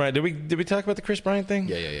 Chris Bryant. Did we talk about the Chris Bryant thing?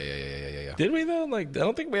 Yeah. Did we though? Like, I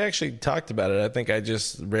don't think we actually talked about it. I think I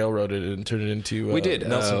just railroaded it and turned it into we did.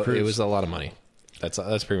 Nelson Cruz. It was a lot of money.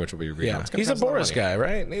 That's pretty much what we agreed on. Yeah, It's gonna he's a cost lot of Boris money. guy,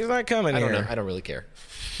 right? He's not coming I here. don't know. I don't really care.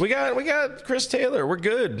 We got Chris Taylor. We're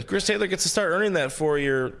good. Chris Taylor gets to start earning that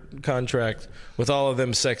 4-year contract with all of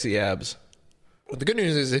them sexy abs. But the good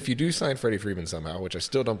news is if you do sign Freddie Freeman somehow, which I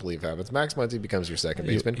still don't believe happens, Max Muncy becomes your second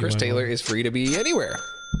baseman. Chris Taylor is free to be anywhere.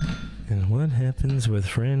 And what happens with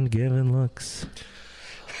friend Gavin Lux?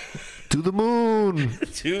 To the moon.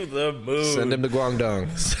 To the moon. Send him to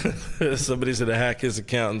Guangdong. Somebody's going to hack his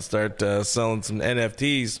account and start selling some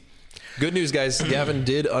NFTs. Good news, guys. Gavin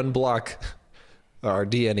did unblock our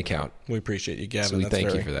DN account. We appreciate you, Gavin. So we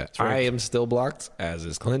thank you for that. I am still blocked, as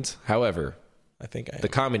is Clint. However, I think the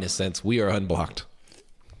communist sense, we are unblocked.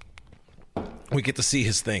 We get to see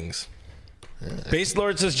his things. Base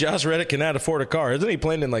Lord says Josh Reddick cannot afford a car. Isn't he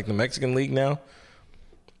playing in like the Mexican League now?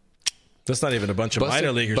 That's not even a bunch of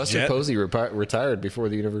minor leaguers Buster yet. Posey retired before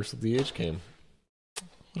the universal DH came.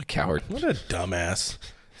 What a coward. What a dumbass.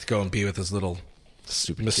 Let's go and be with his little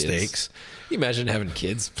Stupid mistakes. Kids. Can you imagine having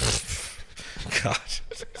kids? God.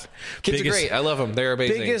 Kids are great. I love them. They're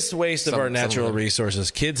amazing. Biggest waste of our natural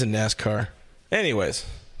resources. Kids and NASCAR. Anyways,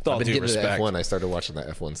 with all I've been due getting respect. to F1. I started watching that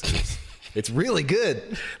F1 series. It's really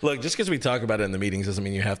good. Look, just because we talk about it in the meetings doesn't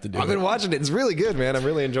mean you have to do it. I've been watching it. It's really good, man. I'm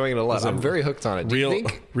really enjoying it a lot. I'm very hooked on it. Do Real you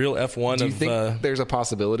think F1 Do you think there's a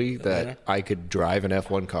possibility that I could drive an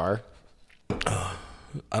F1 car?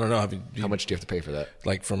 I don't know. How much do you have to pay for that?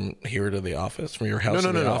 Like from here to the office, from your house?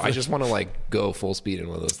 No. to the office? I just want to like go full speed in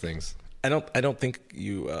one of those things. I don't think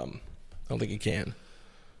you. I don't think you can.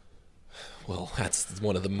 Well, that's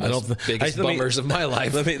one of the biggest bummers of my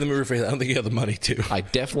life. Let me rephrase that. I don't think you have the money to. I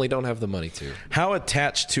definitely don't have the money to. How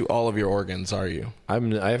attached to all of your organs are you? I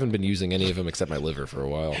haven't been using any of them except my liver for a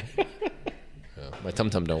while. My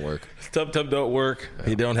tum-tum don't work. Tum-tum don't work. No.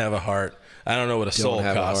 You don't have a heart. I don't know what a soul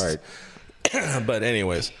costs. A heart. But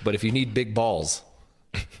anyways. But if you need big balls,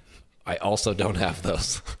 I also don't have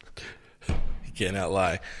those. You cannot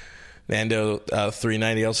lie. Nando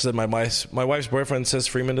 390 also said my wife's boyfriend says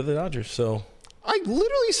Freeman to the Dodgers. So I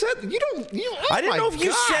literally said I didn't know if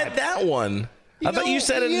you said that one. I thought you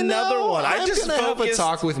said another one. I'm just gonna have a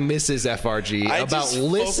talk with Mrs. FRG about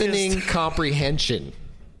listening comprehension.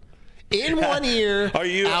 In one ear, are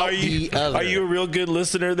you a real good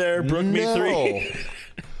listener there, Brooke Me3?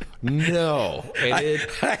 No. I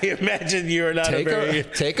imagine you are not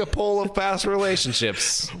take a poll of past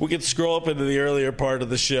relationships. We could scroll up into the earlier part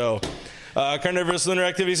of the show. Carnivorous Lunar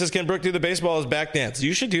Activity says, can Brooke do the baseball as back dance?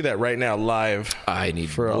 You should do that right now live. I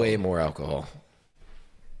need way more alcohol.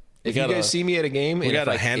 If you guys see me at a game, we got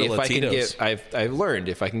to handle the Tito's. I've learned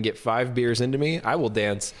if I can get 5 beers into me, I will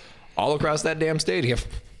dance all across that damn stadium,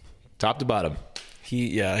 top to bottom.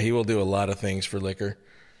 He will do a lot of things for liquor.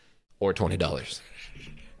 Or $20.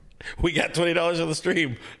 We got $20 on the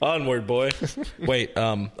stream. Onward, boy. Wait,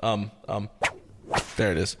 there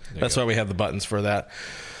it is. That's why we have the buttons for that.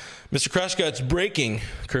 Mr. Crushgut's breaking.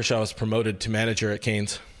 Kershaw was promoted to manager at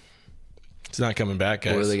Canes. He's not coming back,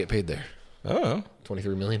 guys. What do they get paid there? Oh,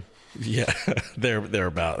 $23 million. Yeah, they're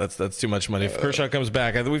about. That's too much money. If Kershaw comes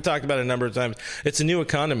back, we've talked about it a number of times. It's a new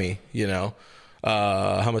economy, you know.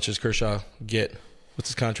 How much does Kershaw get? What's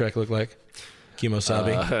his contract look like?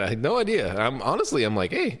 Kimosabi? I had no idea. I'm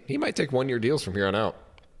like, hey, he might take 1-year deals from here on out.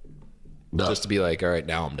 Just to be like, all right,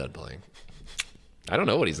 now I'm done playing. I don't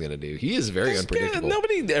know what he's going to do. He is very unpredictable.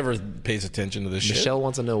 Nobody ever pays attention to this shit. Michelle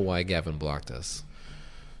wants to know why Gavin blocked us.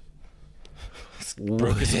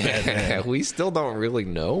 Brooke is a bad man. We still don't really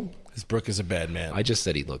know. Because Brooke is a bad man. I just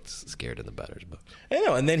said he looked scared in the batter's box. I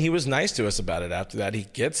know, and then he was nice to us about it after that. He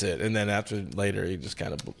gets it, and then later he just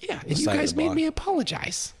kind of... Yeah, and you guys made me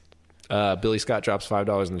apologize. Billy Scott drops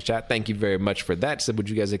 $5 in the chat. Thank you very much for that. Said, would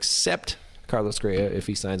you guys accept Carlos Correa if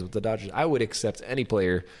he signs with the Dodgers? I would accept any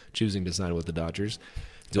player choosing to sign with the Dodgers.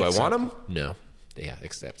 Do I want him? No. Yeah,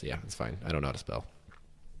 accept. Yeah, it's fine. I don't know how to spell.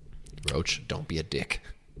 Roach, don't be a dick.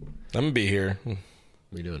 I'm going to be here. What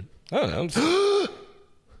are you doing? I don't know.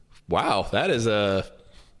 Wow, that is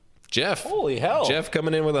Jeff. Holy hell. Jeff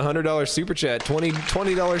coming in with a $100 super chat.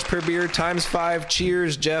 $20 per beer times 5.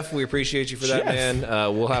 Cheers, Jeff. We appreciate you for that, man.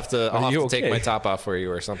 I'll have to take my top off for you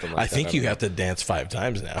or something like that. I think you have to dance 5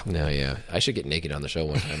 times now. No, yeah. I should get naked on the show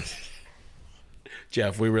one time.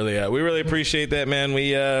 Jeff, we really appreciate that, man.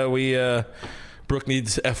 Brooke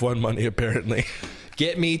needs F1 money, apparently.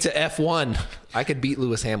 Get me to F1. I could beat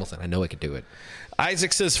Lewis Hamilton. I know I could do it.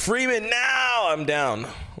 Isaac says, Freeman now. I'm down.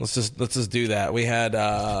 Let's just do that. We had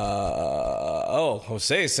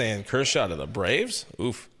Jose saying Kershaw to the Braves.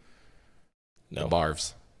 Oof. No.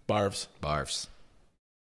 Barves.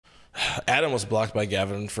 Adam was blocked by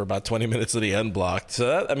Gavin for about 20 minutes that he unblocked.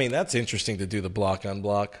 So that's interesting to do the block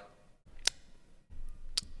unblock.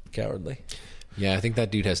 Cowardly. Yeah, I think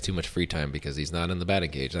that dude has too much free time because he's not in the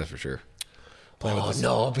batting cage. That's for sure. Oh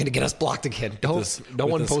no! I'm gonna get us blocked again. No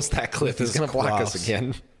one post that clip. He's gonna block us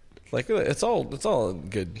again. Like it's all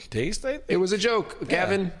good taste. I think. It was a joke,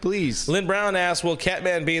 Gavin. Please. Lynn Brown asks, "Will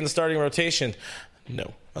Catman be in the starting rotation?"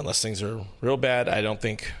 No, unless things are real bad. I don't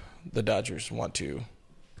think the Dodgers want to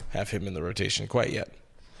have him in the rotation quite yet.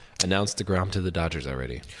 Announced DeGrom to the Dodgers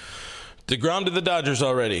already. DeGrom to the Dodgers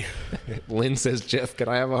already. Lynn says, "Jeff, can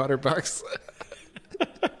I have $100?"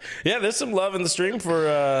 Yeah, there's some love in the stream for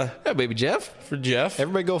Yeah, baby Jeff. for Jeff.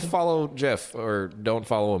 Everybody go follow Jeff or don't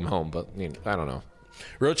follow him home. But I don't know.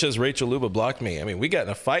 Roach says Rachel Luba blocked me. I mean, we got in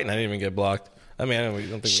a fight and I didn't even get blocked. I mean, I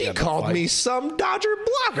don't think She we got in a called fight. me some Dodger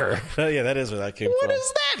blogger. Yeah, that is where that came What from.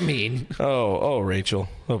 does that mean? Oh, Rachel.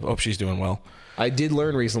 Hope she's doing well. I did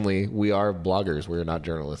learn recently we are bloggers. We're not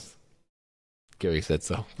journalists. Gary said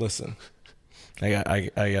so. Listen, I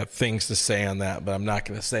got things to say on that, but I'm not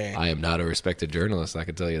going to say anything. I am not a respected journalist. I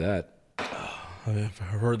can tell you that. I've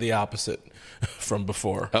heard the opposite from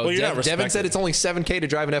before. Oh, well, you're not Devin respected. said it's only $7,000 to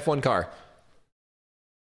drive an F1 car.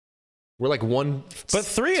 We're like one. But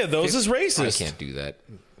 3 of those is racist. I can't do that.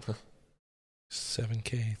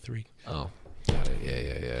 7K, 3. Oh, got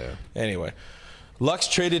it. Yeah. Anyway, Lux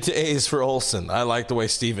traded to A's for Olsen. I like the way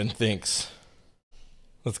Steven thinks.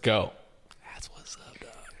 Let's go. That's what's up, dog.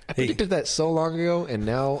 I predicted that so long ago, and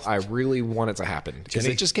now I really want it to happen because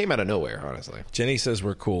Jenny- it just came out of nowhere. Honestly, Jenny says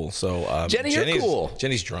we're cool. So Jenny, you're cool.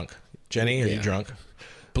 Jenny's drunk. Jenny, are you drunk?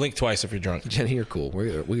 Blink twice if you're drunk. Jenny, you're cool.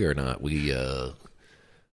 We are not.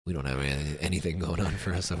 We don't have anything going on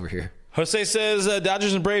for us over here. Jose says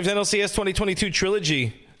Dodgers and Braves NLCS 2022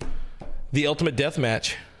 trilogy, the ultimate death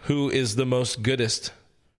match. Who is the most goodest?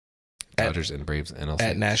 Dodgers and Braves NLCS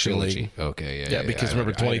at National trilogy. League. Okay, Yeah, because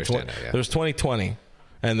remember I 2020. understand that, yeah. There was 2020,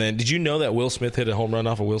 and then did you know that Will Smith hit a home run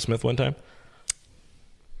off of Will Smith one time?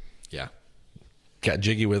 Yeah, Got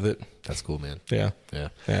jiggy with it. that's cool, man. Yeah.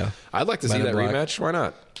 I'd like to Men see in that Black. rematch. Why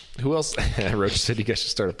not? Who else? Roach said you guys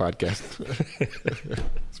should start a podcast.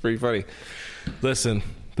 It's pretty funny. Listen,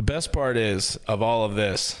 the best part is of all of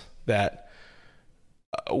this that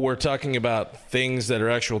we're talking about things that are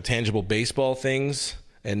actual tangible baseball things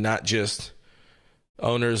and not just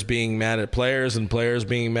owners being mad at players and players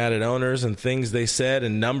being mad at owners and things they said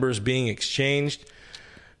and numbers being exchanged.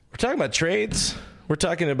 We're talking about trades. We're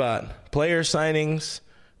talking about player signings.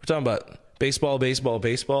 We're talking about baseball.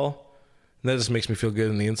 And that just makes me feel good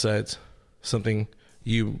in the insides. Something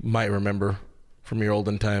you might remember from your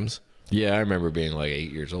olden times. Yeah, I remember being like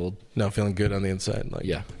 8 years old. No, feeling good on the inside. Like,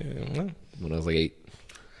 Yeah. well, When I was like 8.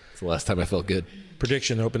 It's the last time I felt good.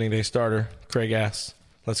 prediction, opening day starter, Craig Ass.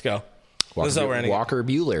 Let's go. This is how we're ending. Walker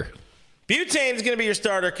Buehler. Butane's going to be your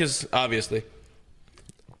starter because, obviously,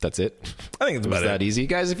 That's it. I think it's It was about that it. easy.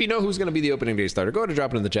 Guys, if you know who's going to be the opening day starter, go ahead and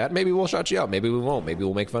drop it in the chat. Maybe we'll shout you out. Maybe we won't. Maybe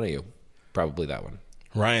we'll make fun of you. Probably that one.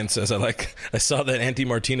 Ryan says, I saw that Andy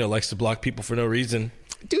Martino likes to block people for no reason.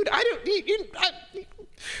 Dude, I don't...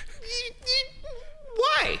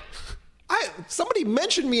 why? Somebody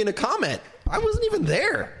mentioned me in a comment. I wasn't even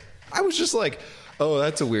there. I was just like, oh,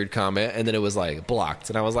 that's a weird comment. And then it was like blocked.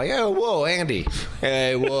 And I was like, oh, whoa, Andy.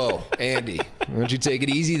 Hey, whoa, Andy. Why don't you take it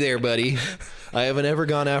easy there, buddy? I haven't ever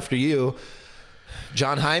gone after you.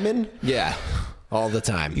 John Hyman? Yeah, all the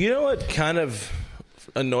time. You know what kind of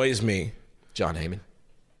annoys me? John Heyman.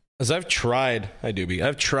 As I've tried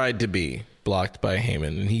to be blocked by Heyman,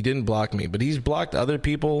 and he didn't block me, but he's blocked other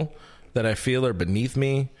people that I feel are beneath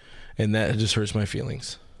me, and that just hurts my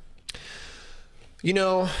feelings. You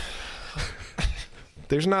know,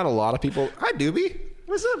 there's not a lot of people. Hi, Doobie.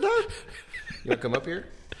 What's up, dog? You want to come up here?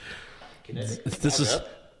 This is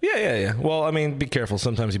yeah. Well, I mean, be careful.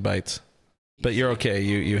 Sometimes he bites, but you're okay.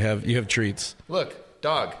 You have treats. Look,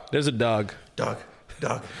 dog. There's a dog. Dog.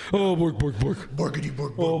 Oh, bork. Borkity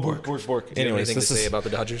bork bork bork. Bork. Do you have Anyways, anything to say about the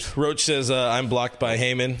Dodgers? Roach says I'm blocked by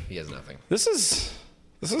Heyman. He has nothing. This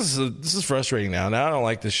is frustrating now. Now I don't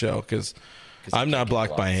like this show because I'm not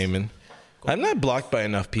blocked by Heyman. I'm not blocked by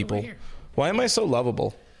enough people. Why am I so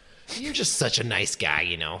lovable? You're just such a nice guy,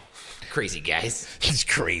 you know. Crazy guys. These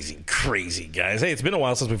crazy guys. Hey, it's been a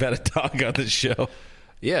while since we've had a dog on this show.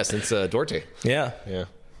 Yeah, since Duarte. Yeah.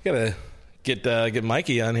 Gotta get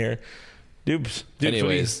Mikey on here. Dubes.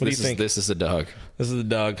 Anyways, what do you think? This is a dog. This is the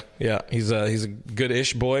dog. Yeah, he's a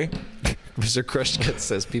good-ish boy. Mr. Crushcut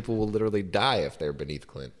says people will literally die if they're beneath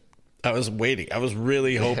Clint. I was waiting. I was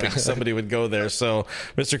really hoping somebody would go there. So,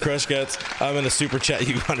 Mr. Crush Guts, I'm going to super chat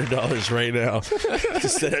you $100 right now to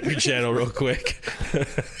set up your channel real quick.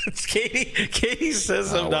 It's Katie. Katie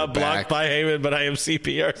says I'm not blocked by Heyman, but I am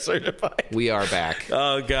CPR certified. We are back.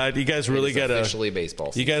 Oh God, you guys really got to officially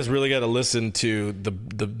baseball season. You guys really got to listen to the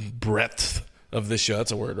breadth of this show.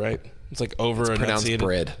 That's a word, right? It's like over It's pronounced enunciated.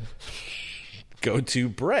 bread. Go to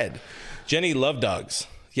bread. Jenny Love Dogs.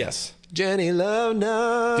 Yes. Jenny Love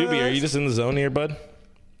Dogs. Doobie, are you just in the zone here, bud?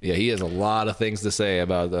 Yeah, he has a lot of things to say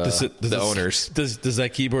about the owners. Does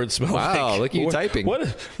that keyboard smell like... Wow, look at you typing.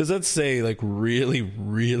 What does that say? Like really,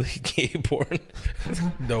 really keyboard?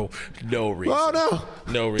 No reason. Oh, no.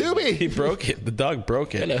 No reason. Doobie. He broke it. The dog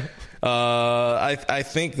broke it. I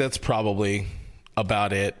think that's probably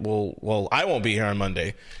about it. Well, I won't be here on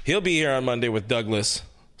Monday. He'll be here on Monday with Douglas.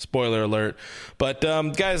 Spoiler alert. But,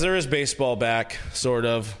 guys, there is baseball back, sort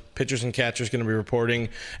of. Pitchers and catchers going to be reporting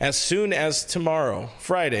as soon as tomorrow,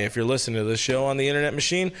 Friday, if you're listening to this show on the Internet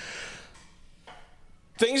Machine.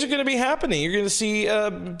 Things are going to be happening. You're going to see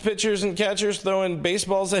pitchers and catchers throwing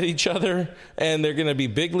baseballs at each other, and they're going to be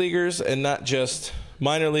big leaguers and not just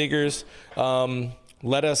minor leaguers.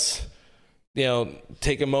 Let us,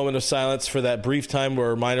 take a moment of silence for that brief time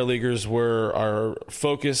where minor leaguers were our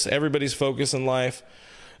focus, everybody's focus in life.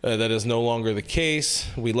 That is no longer the case.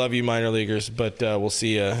 We love you, minor leaguers, but we'll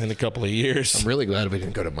see you in a couple of years. I'm really glad we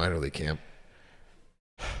didn't go to minor league camp.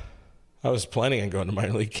 I was planning on going to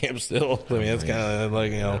minor league camp still. I mean, it's kind of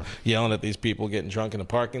like, yelling at these people, getting drunk in a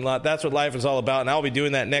parking lot. That's what life is all about, and I'll be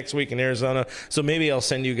doing that next week in Arizona. So maybe I'll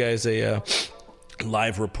send you guys a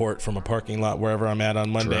live report from a parking lot wherever I'm at on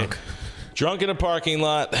Monday. Drunk in a parking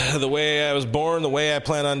lot, the way I was born, the way I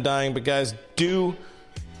plan on dying. But, guys, do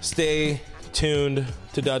stay tuned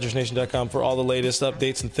to DodgersNation.com for all the latest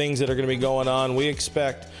updates and things that are going to be going on. We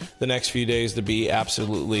expect the next few days to be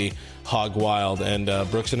absolutely hog wild, and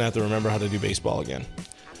Brooks going to have to remember how to do baseball again.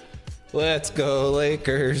 Let's go,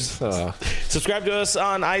 Lakers. Subscribe to us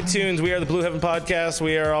on iTunes. We are the Blue Heaven Podcast.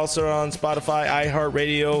 We are also on Spotify,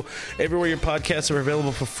 iHeartRadio, everywhere your podcasts are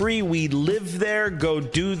available for free. We live there. Go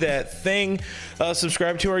do that thing.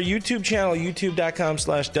 Subscribe to our YouTube channel,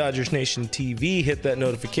 youtube.com/DodgersNationTV. Hit that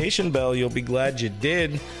notification bell. You'll be glad you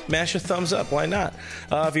did. Mash a thumbs up. Why not?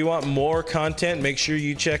 If you want more content, make sure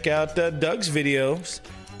you check out Doug's videos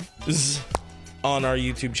on our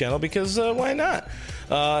YouTube channel, because why not?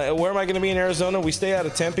 Where am I going to be in Arizona? We stay out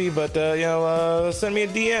of Tempe, but send me a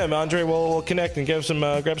DM. Andre will connect and grab some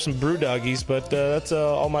brew doggies. But that's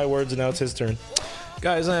all my words, and now it's his turn.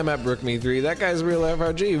 Guys, I'm at BrookMe3. That guy's Real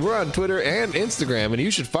FRG. We're on Twitter and Instagram, and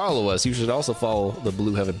you should follow us. You should also follow the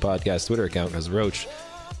Blue Heaven Podcast Twitter account, because Roach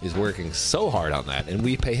is working so hard on that, and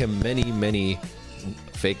we pay him many, many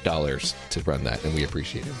fake dollars to run that, and we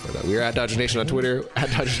appreciate him for that. We're at Dodger Nation on Twitter,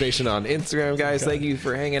 at Dodger Nation on Instagram. Guys, thank you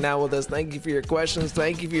for hanging out with us. Thank you for your questions.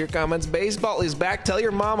 Thank you for your comments. Baseball is back. Tell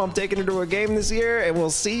your mom I'm taking her to a game this year, and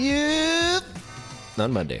we'll see you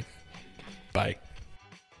on Monday. Bye.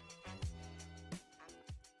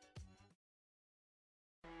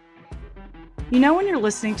 You know when you're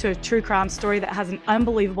listening to a true crime story that has an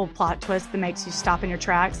unbelievable plot twist that makes you stop in your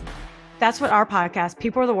tracks? That's what our podcast,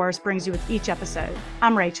 People Are the Worst, brings you with each episode.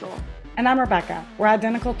 I'm Rachel. And I'm Rebecca. We're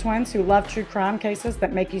identical twins who love true crime cases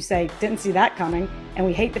that make you say, didn't see that coming, and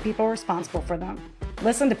we hate the people responsible for them.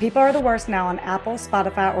 Listen to People Are the Worst now on Apple,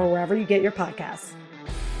 Spotify, or wherever you get your podcasts.